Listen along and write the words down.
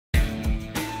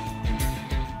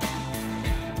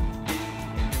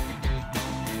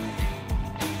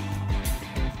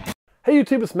Hey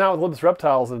YouTube, it's Matt with Olympus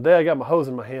Reptiles, and today I got my hose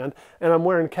in my hand, and I'm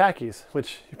wearing khakis,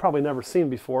 which you've probably never seen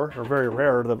before, or very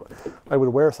rare that I would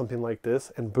wear something like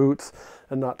this, and boots,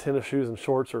 and not tennis shoes and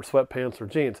shorts, or sweatpants, or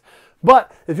jeans.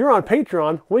 But if you're on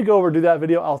Patreon, when we go over and do that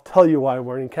video, I'll tell you why I'm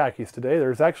wearing khakis today.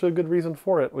 There's actually a good reason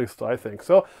for it, at least I think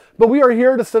so. But we are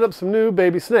here to set up some new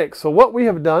baby snakes. So what we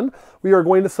have done, we are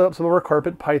going to set up some of our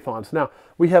carpet pythons. Now,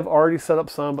 we have already set up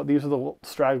some, but these are the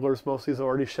stragglers. Most of these are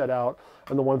already shed out,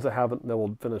 and the ones that haven't, then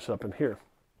we'll finish up in here.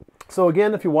 So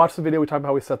again, if you watch the video, we talk about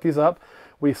how we set these up.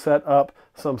 We set up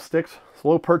some sticks,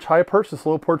 slow perch, high perch. The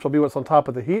slow perch will be what's on top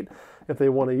of the heat. If they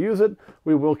want to use it,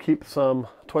 we will keep some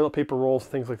toilet paper rolls,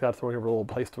 things like that, so we have a little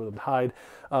place for them to hide.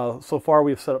 So far,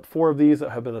 we've set up 4 of these that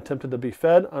have been attempted to be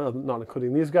fed, not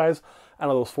including these guys. Out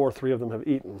of those 4, 3 of them have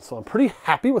eaten. So I'm pretty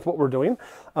happy with what we're doing.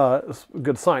 It's a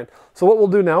good sign. So what we'll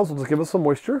do now is we'll just give it some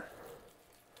moisture.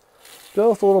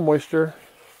 Just a little moisture.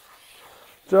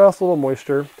 Just a little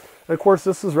moisture. And of course,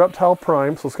 this is Reptile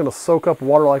Prime, so it's going to soak up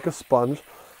water like a sponge.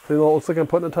 So you know, it looks like I'm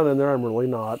putting a ton in there. I'm really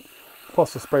not.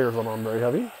 Plus, the sprayer's on very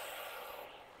heavy.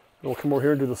 And we'll come over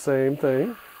here and do the same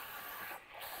thing.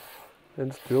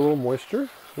 And just do a little moisture.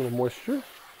 A little moisture.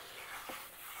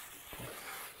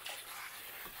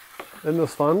 Isn't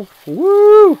this fun?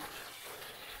 Woo!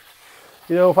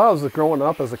 You know, if I was growing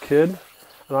up as a kid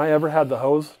and I ever had the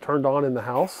hose turned on in the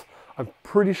house, I'm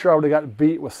pretty sure I would have got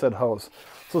beat with said hose.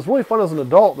 So it's really fun as an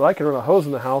adult that I can run a hose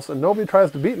in the house and nobody tries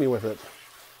to beat me with it.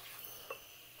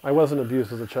 I wasn't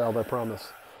abused as a child, I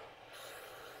promise.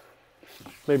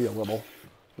 Maybe a little.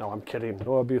 No, I'm kidding.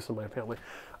 No abuse in my family.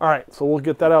 All right, so we'll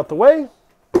get that out the way.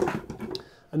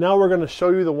 And now we're going to show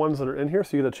you the ones that are in here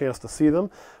so you get a chance to see them.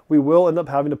 We will end up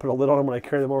having to put a lid on them when I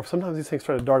carry them over. Sometimes these things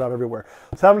try to dart out everywhere.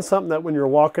 So having something that when you're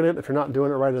walking it, if you're not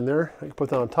doing it right in there, you can put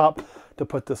that on top to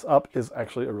put this up is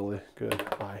actually a really good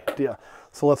idea.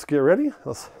 So let's get ready.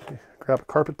 Let's grab a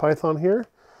carpet python here.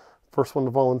 First one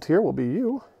to volunteer will be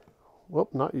you.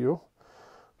 Whoop, not you.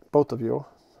 Both of you.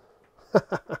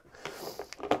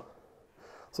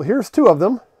 So here's 2 of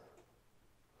them.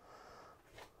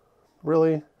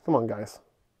 Really? Come on, guys.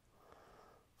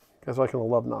 You guys are like in a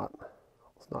love knot.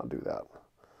 Let's not do that.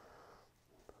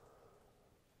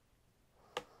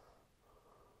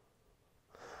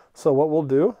 So what we'll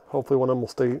do, hopefully one of them will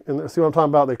stay in there. See what I'm talking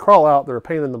about? They crawl out. They're a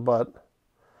pain in the butt.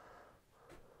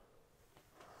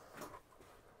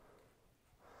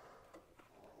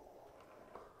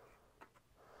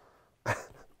 Let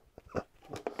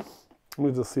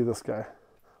me just see this guy.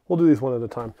 We'll do these one at a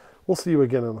time. We'll see you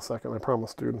again in a second, I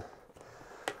promise, dude.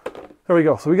 There we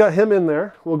go. So we got him in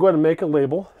there. We'll go ahead and make a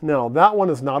label. Now, that one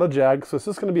is not a jag, so it's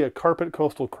just going to be a carpet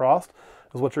coastal crossed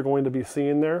is what you're going to be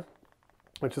seeing there,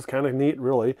 which is kind of neat,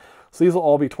 really. So these will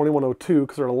all be 2102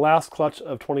 because they're the last clutch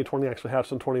of 2020. Actually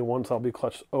hatched in 21, so I'll be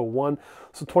clutch 01.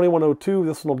 So 2102,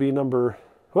 this one will be number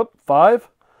 5.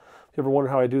 If you ever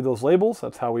wonder how I do those labels,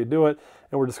 that's how we do it.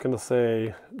 And we're just going to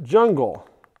say jungle.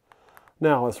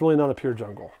 Now, it's really not a pure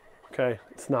jungle. Okay,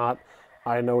 it's not.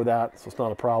 I know that, so it's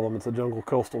not a problem. It's a jungle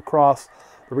coastal cross.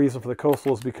 The reason for the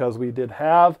coastal is because we did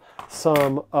have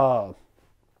some,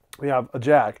 we have a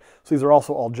jag. So these are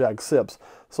also all jag sips.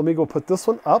 So let me go put this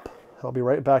one up. I'll be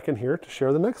right back in here to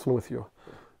share the next one with you.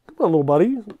 Come on, little buddy.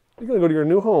 You're going to go to your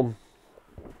new home.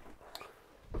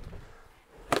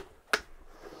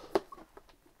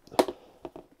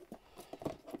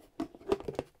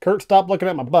 Kurt, stop looking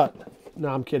at my butt. No,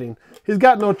 I'm kidding. He's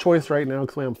got no choice right now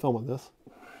because I'm filming this.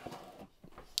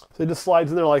 So he just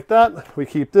slides in there like that. We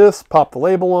keep this, pop the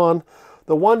label on.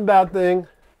 The one bad thing,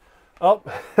 oh,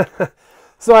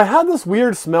 so I had this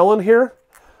weird smell in here.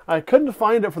 I couldn't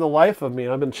find it for the life of me.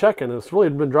 I've been checking. It's really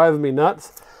been driving me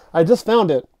nuts. I just found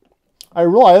it. I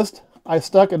realized I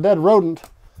stuck a dead rodent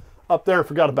up there and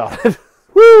forgot about it.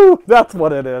 Woo! That's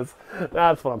what it is.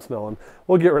 That's what I'm smelling.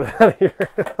 We'll get rid of that here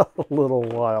in a little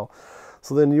while.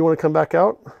 So then you want to come back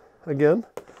out again.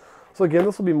 So again,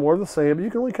 this will be more of the same, but you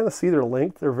can really kind of see their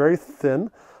length. They're very thin.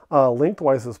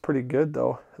 Lengthwise is pretty good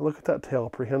though. And look at that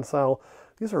tail, prehensile.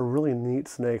 These are really neat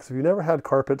snakes. If you've never had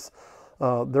carpets,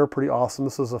 they're pretty awesome.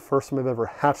 This is the first time I've ever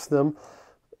hatched them.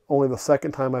 Only the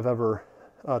second time I've ever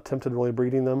attempted really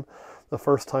breeding them. The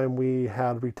first time we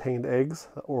had retained eggs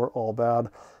that were all bad.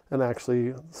 And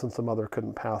actually, since the mother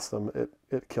couldn't pass them,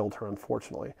 it killed her,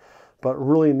 unfortunately. But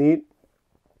really neat.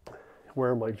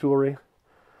 Wear them like jewelry.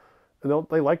 And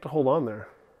they like to hold on there.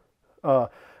 Now,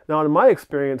 in my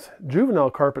experience, juvenile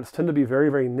carpets tend to be very,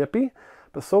 very nippy.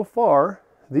 But so far,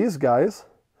 these guys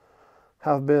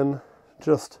have been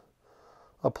just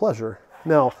a pleasure.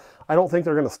 Now, I don't think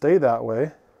they're going to stay that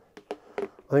way.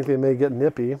 I think they may get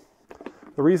nippy.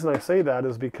 The reason I say that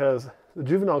is because the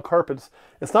juvenile carpets,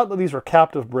 it's not that these are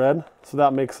captive bred, so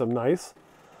that makes them nice.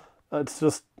 It's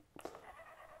just,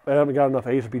 I haven't got enough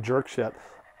age to be jerks yet.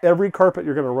 Every carpet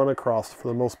you're going to run across, for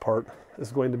the most part,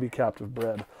 is going to be captive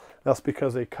bred. That's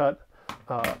because they cut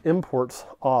imports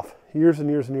off years and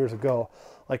years and years ago.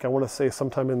 Like I want to say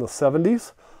sometime in the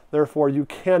 70s. Therefore, you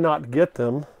cannot get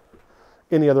them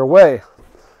any other way.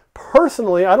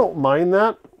 Personally, I don't mind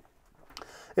that.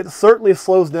 It certainly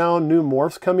slows down new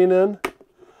morphs coming in.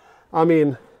 I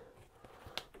mean,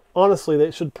 honestly,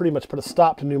 they should pretty much put a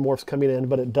stop to new morphs coming in,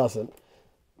 but it doesn't.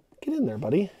 Get in there,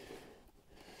 buddy.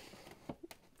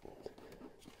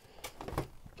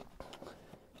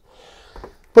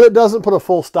 But it doesn't put a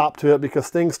full stop to it because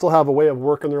things still have a way of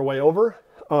working their way over.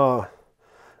 And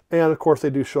of course, they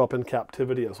do show up in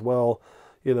captivity as well,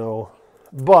 you know.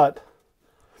 But,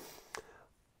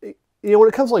 you know, when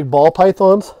it comes to like ball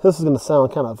pythons, this is going to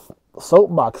sound kind of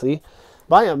soapboxy,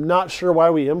 but I am not sure why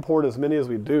we import as many as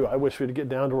we do. I wish we'd get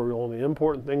down to where we only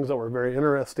import things that were very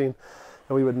interesting,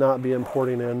 and we would not be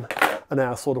importing in an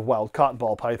assload of wild caught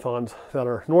ball pythons that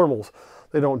are normals.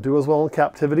 They don't do as well in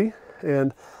captivity,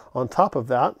 and on top of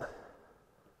that,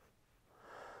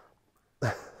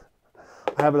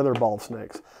 I have another ball of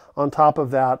snakes. On top of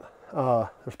that,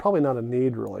 there's probably not a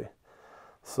need really.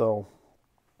 So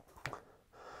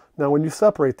now when you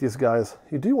separate these guys,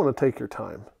 you do want to take your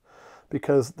time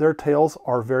because their tails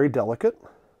are very delicate.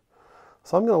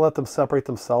 So I'm going to let them separate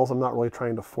themselves. I'm not really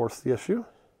trying to force the issue.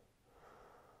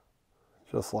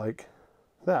 Just like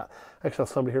that. I actually have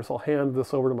somebody here, so I'll hand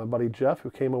this over to my buddy Jeff,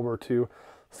 who came over to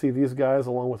see these guys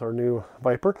along with our new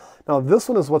Viper. Now this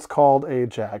one is what's called a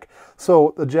Jag.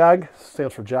 So the Jag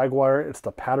stands for Jaguar. It's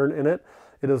the pattern in it.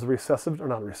 It is recessive, or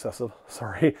not recessive,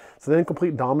 sorry. It's an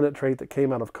incomplete dominant trait that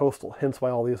came out of coastal, hence why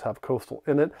all these have coastal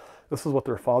in it. This is what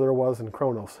their father was in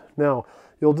Kronos. Now,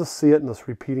 you'll just see it in this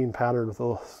repeating pattern with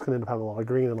it's going to end up having a lot of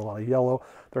green and a lot of yellow.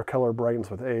 Their color brightens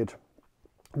with age.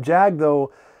 Jag,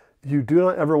 though, you do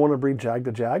not ever want to breed Jag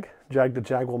to Jag. Jag to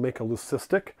Jag will make a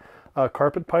leucistic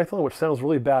carpet python, which sounds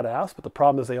really badass, but the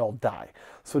problem is they all die.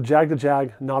 So Jag to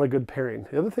Jag, not a good pairing.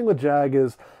 The other thing with Jag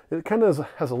is it kind of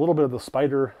has a little bit of the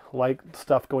spider-like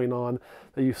stuff going on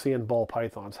that you see in ball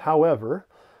pythons. However,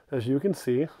 as you can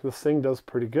see, this thing does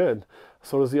pretty good.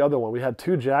 So does the other one. We had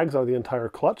 2 Jags out of the entire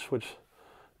clutch, which,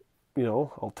 you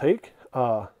know, I'll take.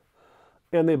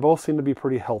 And they both seem to be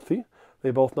pretty healthy.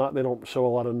 They don't show a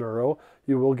lot of neuro.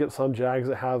 You will get some Jags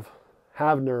that have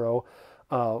neuro.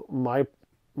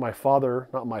 My father,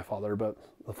 not my father, but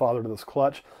the father to this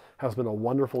clutch, has been a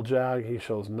wonderful Jag. He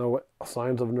shows no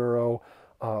signs of neuro.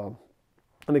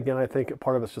 And again, I think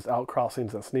part of it's just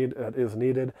outcrossings that is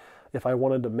needed. If I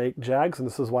wanted to make Jags, and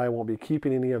this is why I won't be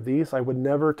keeping any of these, I would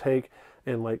never take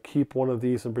and like keep one of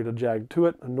these and breed a Jag to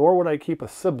it, nor would I keep a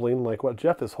sibling like what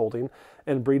Jeff is holding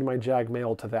and breed my Jag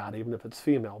male to that, even if it's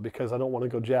female, because I don't want to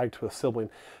go Jag to a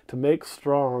sibling. To make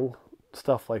strong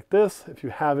stuff like this, if you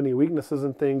have any weaknesses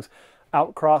in things,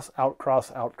 outcross,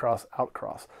 outcross, outcross,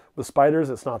 outcross. With spiders,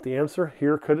 it's not the answer.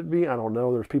 Here, could it be? I don't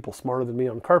know. There's people smarter than me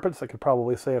on carpets that could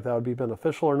probably say if that would be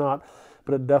beneficial or not,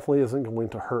 but it definitely isn't going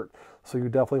to hurt. So you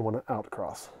definitely want to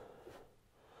outcross.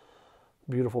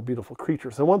 Beautiful, beautiful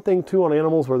creatures. And one thing too on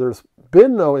animals where there's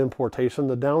been no importation,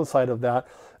 the downside of that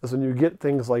is when you get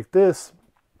things like this,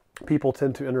 people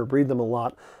tend to interbreed them a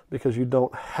lot because you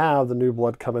don't have the new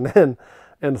blood coming in.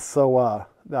 And so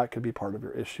that could be part of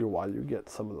your issue why you get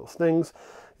some of those things.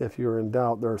 If you're in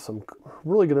doubt, there's some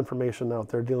really good information out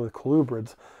there dealing with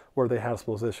colubrids where they have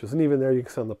some of those issues. And even there, you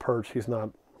can see on the perch, he's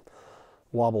not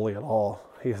wobbly at all.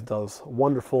 He does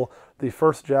wonderful. The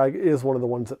first Jag is one of the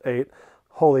ones that ate.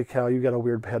 Holy cow, you got a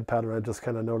weird head pattern. I just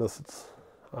kind of noticed.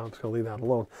 I'm just going to leave that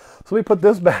alone. So we put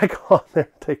this back on there,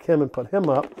 take him and put him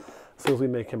up as soon as we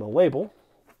make him a label.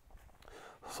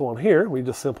 So on here, we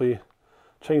just simply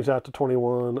change that to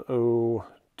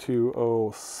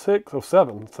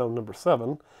 21020607, so number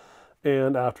 7.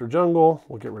 And after jungle,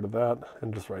 we'll get rid of that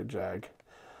and just write Jag.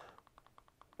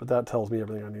 But that tells me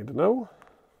everything I need to know.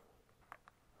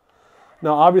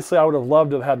 Now, obviously, I would have loved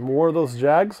to have had more of those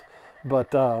Jags, but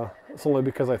it's only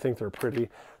because I think they're pretty.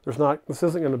 This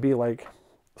isn't going to be like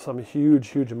some huge,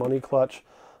 huge money clutch.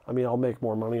 I mean, I'll make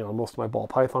more money on most of my ball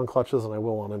python clutches than I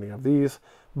will on any of these,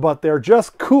 but they're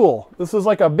just cool. This is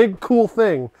like a big, cool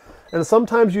thing. And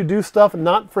sometimes you do stuff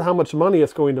not for how much money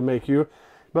it's going to make you,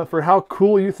 but for how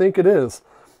cool you think it is.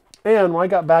 And when I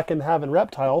got back into having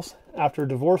reptiles after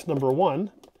divorce number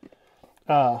 1,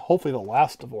 hopefully the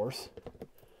last divorce,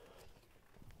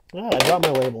 I got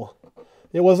my label.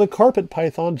 It was a carpet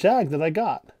python Jag that I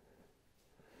got.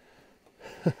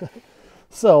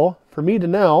 So for me to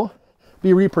now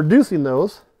be reproducing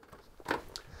those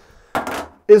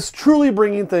is truly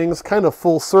bringing things kind of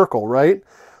full circle, right?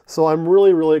 So I'm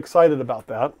really, really excited about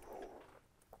that.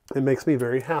 It makes me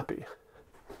very happy.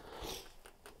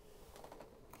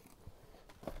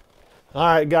 All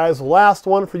right, guys, last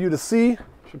one for you to see.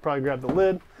 Should probably grab the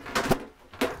lid.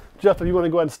 Jeff, if you want to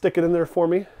go ahead and stick it in there for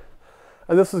me.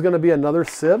 And this is going to be another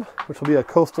sib, which will be a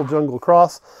coastal jungle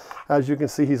cross. As you can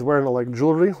see, he's wearing it like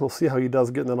jewelry. We'll see how he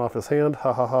does getting it off his hand.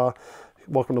 Ha ha ha.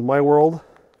 Welcome to my world.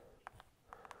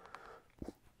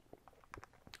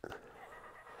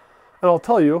 And I'll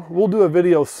tell you, we'll do a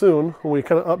video soon when we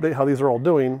kind of update how these are all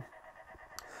doing.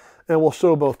 And we'll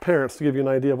show both parents to give you an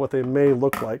idea of what they may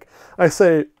look like. I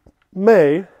say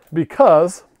may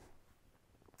because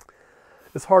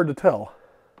it's hard to tell.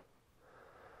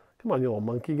 Come on, you little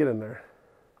monkey, get in there.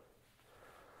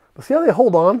 But see how they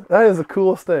hold on? That is the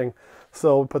coolest thing.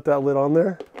 So put that lid on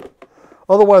there.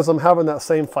 Otherwise, I'm having that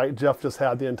same fight Jeff just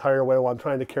had the entire way while I'm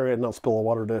trying to carry it and not spill a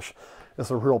water dish. It's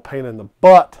a real pain in the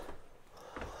butt.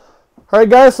 All right,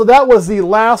 guys, so that was the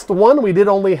last one. We did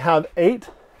only have 8,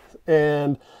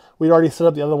 and we'd already set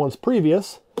up the other ones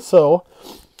previous. So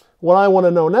what I want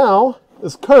to know now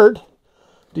is, Kurt,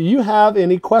 do you have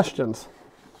any questions?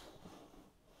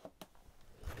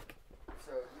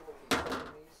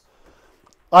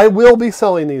 I will be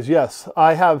selling these, yes.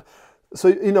 I have, so,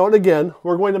 you know, and again,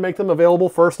 we're going to make them available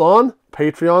first on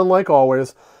Patreon, like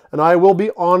always. And I will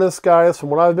be honest, guys, from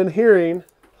what I've been hearing,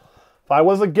 if I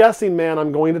was a guessing man,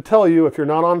 I'm going to tell you, if you're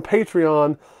not on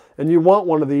Patreon and you want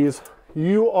one of these,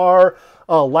 you are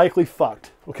likely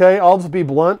fucked, okay? I'll just be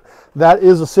blunt. That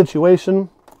is a situation.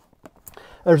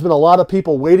 There's been a lot of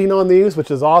people waiting on these,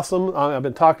 which is awesome. I've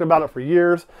been talking about it for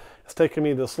years. It's taken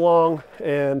me this long,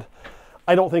 and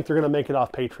I don't think they're going to make it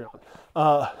off Patreon.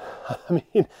 I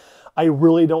mean, I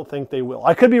really don't think they will.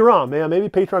 I could be wrong, man. Maybe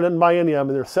Patreon didn't buy any of them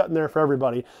and they're sitting there for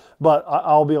everybody. But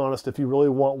I'll be honest, if you really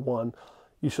want one,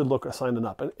 you should look at signing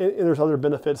up. And there's other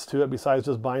benefits to it besides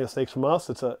just buying the snakes from us.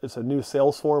 It's a new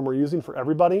sales form we're using for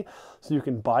everybody. So you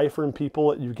can buy from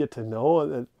people that you get to know,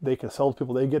 that they can sell to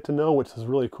people they get to know, which is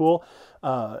really cool.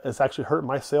 It's actually hurt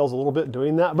my sales a little bit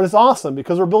doing that. But it's awesome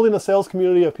because we're building a sales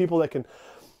community of people that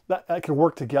can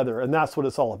work together, and that's what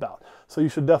it's all about. So you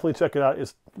should definitely check it out.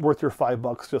 It's worth your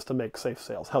 $5 just to make safe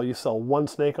sales. Hell, you sell one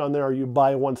snake on there, or you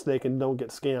buy one snake and don't get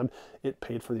scammed, it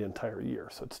paid for the entire year.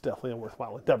 So it's definitely a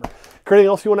worthwhile endeavor. Anything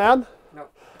else you want to add? No.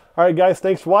 All right, guys,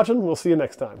 thanks for watching. We'll see you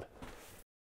next time.